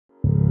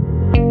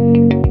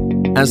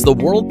As the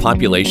world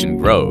population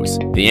grows,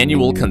 the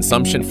annual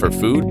consumption for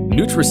food,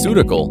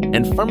 nutraceutical,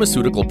 and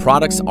pharmaceutical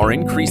products are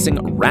increasing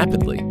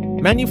rapidly.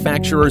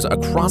 Manufacturers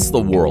across the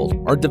world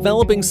are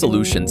developing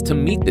solutions to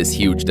meet this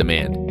huge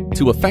demand.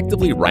 To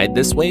effectively ride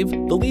this wave,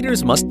 the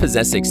leaders must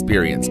possess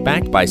experience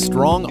backed by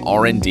strong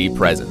R&D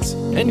presence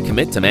and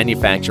commit to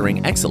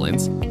manufacturing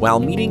excellence while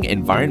meeting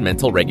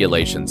environmental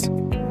regulations.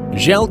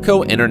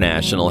 Gelco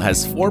International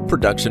has 4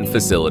 production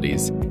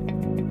facilities.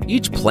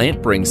 Each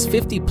plant brings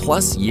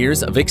 50+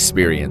 years of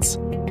experience.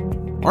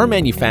 Our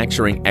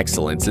manufacturing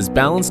excellence is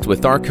balanced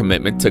with our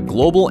commitment to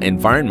global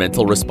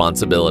environmental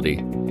responsibility.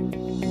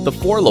 The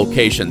 4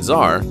 locations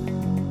are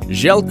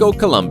Gelco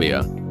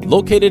Colombia,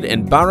 located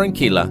in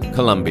Barraquilla,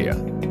 Colombia;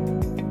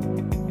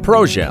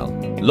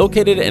 Progel,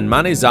 located in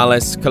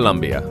Manizales,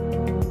 Colombia;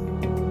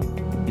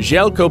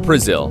 Gelco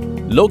Brasil,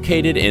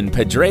 located in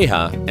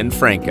Pedreira and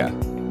Franca;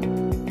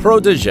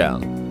 Prodegel,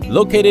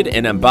 located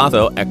in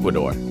Ambato,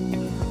 Ecuador.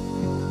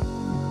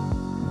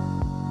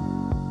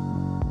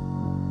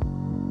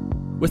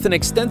 With an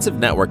extensive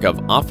network of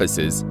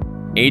offices,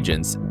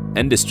 agents,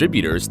 and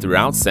distributors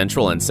throughout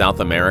Central and South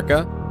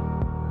America,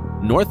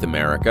 North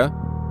America,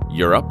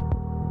 Europe,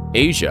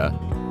 Asia,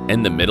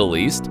 and the Middle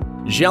East,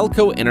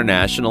 Gelco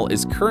International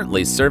is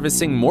currently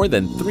servicing more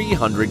than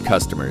 300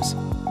 customers.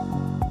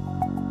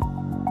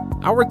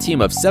 Our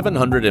team of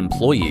 700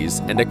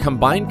 employees and a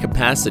combined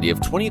capacity of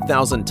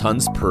 20,000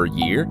 tons per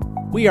year,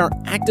 we are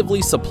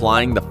actively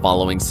supplying the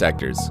following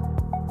sectors: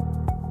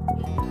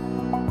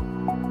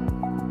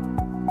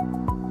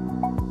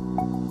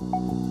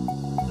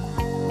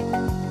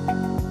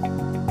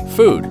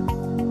 food,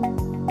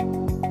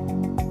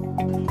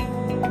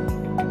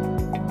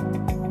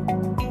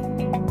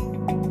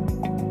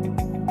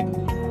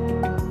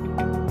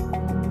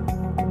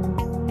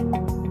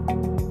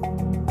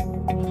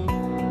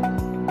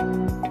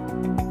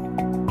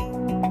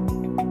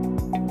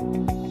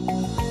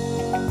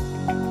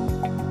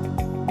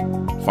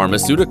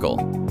 pharmaceutical,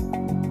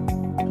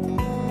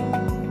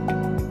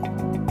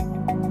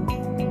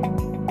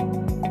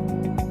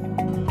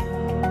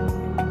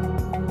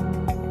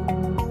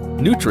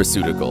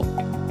 nutraceutical,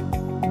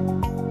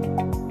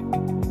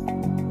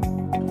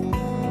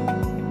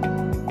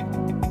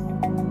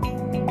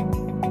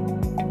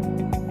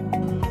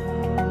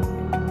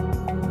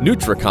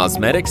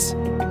 nutracosmetics,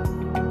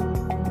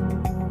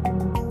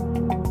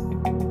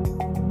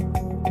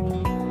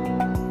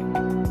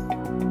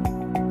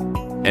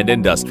 and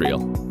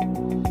industrial.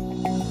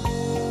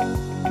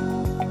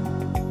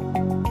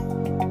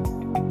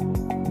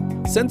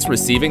 Since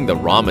receiving the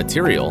raw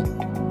material,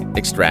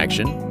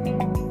 extraction,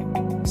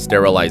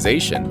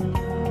 sterilization,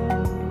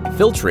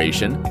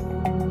 filtration,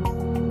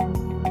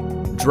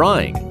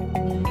 drying,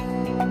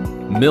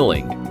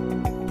 milling,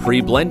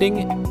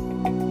 pre-blending,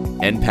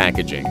 and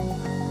packaging.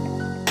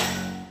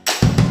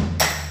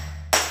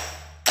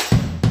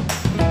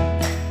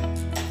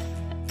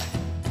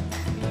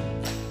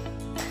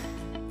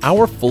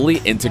 Our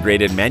fully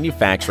integrated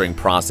manufacturing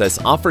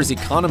process offers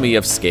economy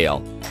of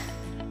scale,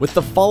 with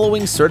the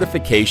following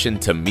certification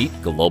to meet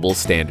global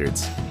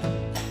standards: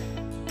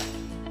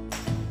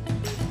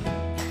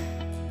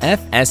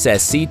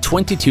 FSSC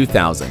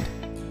 22000,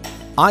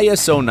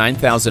 ISO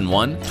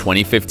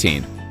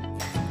 9001:2015,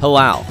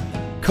 Halal,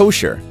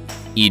 Kosher,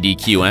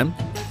 EDQM,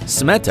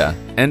 SMETA,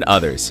 and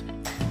others.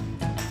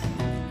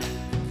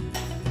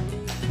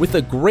 With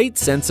a great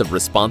sense of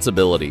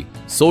responsibility,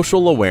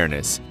 social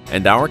awareness,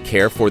 and our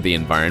care for the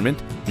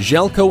environment,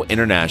 Gelco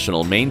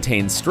International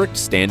maintains strict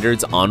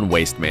standards on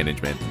waste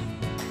management.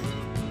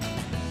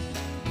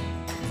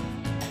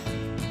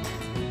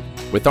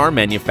 With our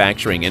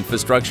manufacturing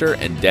infrastructure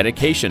and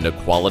dedication to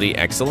quality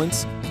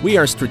excellence, we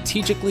are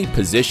strategically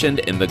positioned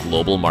in the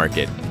global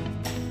market.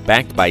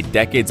 Backed by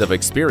decades of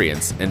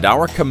experience and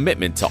our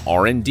commitment to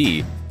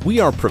R&D, we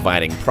are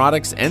providing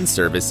products and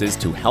services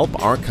to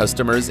help our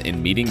customers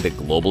in meeting the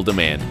global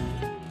demand.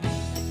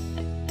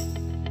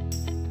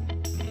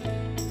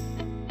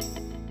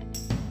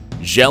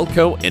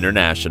 Gelco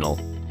International.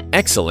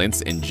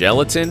 Excellence in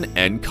gelatin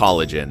and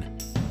collagen.